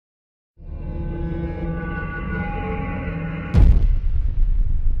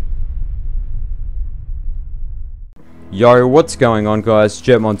Yo, what's going on guys,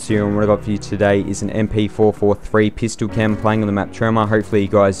 Jetmods here, and what I got for you today is an MP-443 pistol cam playing on the map Tremor. Hopefully you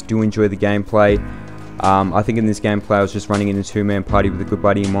guys do enjoy the gameplay. I think in this gameplay I was just running in a two-man party with a good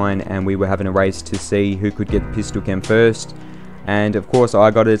buddy of mine, and we were having a race to see who could get the pistol cam first. And of course I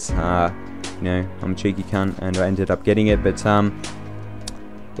got it. You know, I'm a cheeky cunt and I ended up getting it, but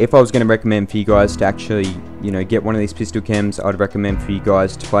if I was going to recommend for you guys to actually, you know, get one of these pistol cams, I'd recommend for you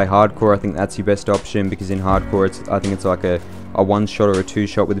guys to play hardcore. I think that's your best option, because in hardcore, I think it's like a one shot or a two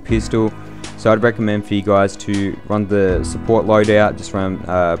shot with a pistol. So I'd recommend for you guys to run the support loadout, just run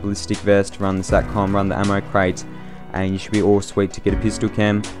ballistic vest, run the SATCOM, run the ammo crate, and you should be all sweet to get a pistol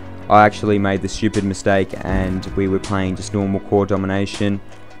cam. I actually made the stupid mistake, and we were playing just normal core domination,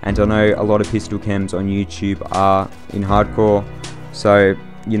 and I know a lot of pistol cams on YouTube are in hardcore, so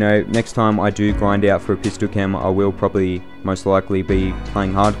you know, next time I do grind out for a pistol cam, I will probably most likely be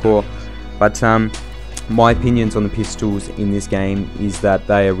playing hardcore. But my opinions on the pistols in this game is that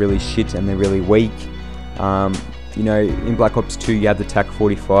they are really shit and they're really weak. You know, in Black Ops 2 you had the TAC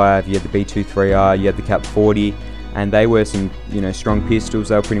 45, you had the B23R, you had the Cap 40, and they were some, you know, strong pistols.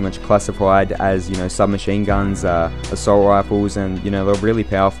 They were pretty much classified as, you know, submachine guns, assault rifles, and you know, they're really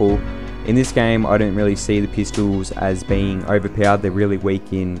powerful. In this game, I don't really see the pistols as being overpowered. They're really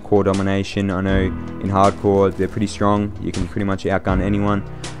weak in core domination. I know in hardcore they're pretty strong. You can pretty much outgun anyone.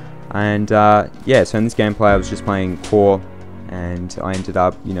 And yeah, so in this gameplay I was just playing core, and I ended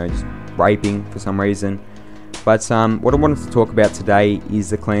up, you know, just raping for some reason. But what I wanted to talk about today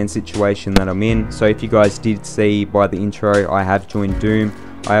is the clan situation that I'm in. So if you guys did see by the intro, I have joined Doom.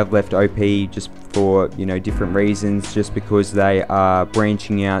 I have left OP just for, you know, different reasons, just because they are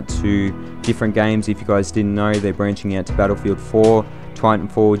branching out to different games. If you guys didn't know, they're branching out to Battlefield 4,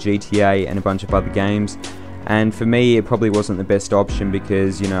 Titanfall, GTA, and a bunch of other games. And for me, it probably wasn't the best option,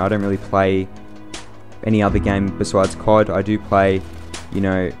 because, you know, I don't really play any other game besides COD. I do play, you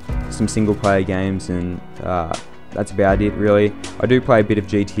know, some single player games, and that's about it really. I do play a bit of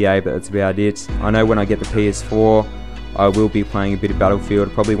GTA, but that's about it. I know when I get the PS4 I will be playing a bit of Battlefield.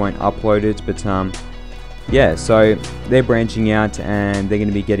 I probably won't upload it, but yeah, so they're branching out, and they're going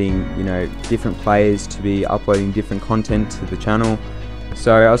to be getting, you know, different players to be uploading different content to the channel.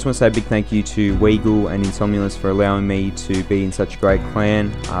 So I just want to say a big thank you to Weagle and Insomnulus for allowing me to be in such a great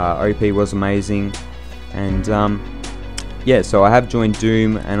clan. OP was amazing, and yeah, so I have joined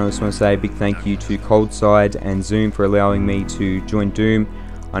Doom, and I just want to say a big thank you to Coldside and Zoom for allowing me to join Doom.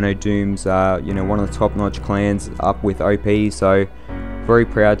 I know Doom's you know, one of the top-notch clans up with OP, so very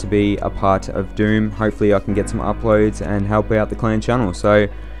proud to be a part of Doom. Hopefully I can get some uploads and help out the clan channel. So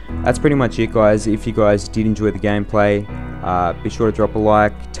that's pretty much it guys. If you guys did enjoy the gameplay, be sure to drop a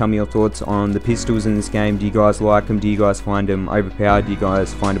like. Tell me your thoughts on the pistols in this game. Do you guys like them? Do you guys find them overpowered? Do you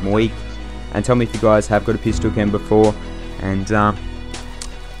guys find them weak? And tell me if you guys have got a pistol cam before. And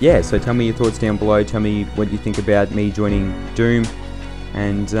yeah, so tell me your thoughts down below. Tell me what you think about me joining Doom.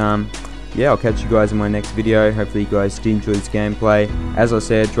 And yeah, I'll catch you guys in my next video. Hopefully you guys did enjoy this gameplay. As I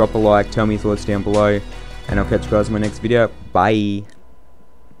said, drop a like, tell me your thoughts down below, and I'll catch you guys in my next video. Bye.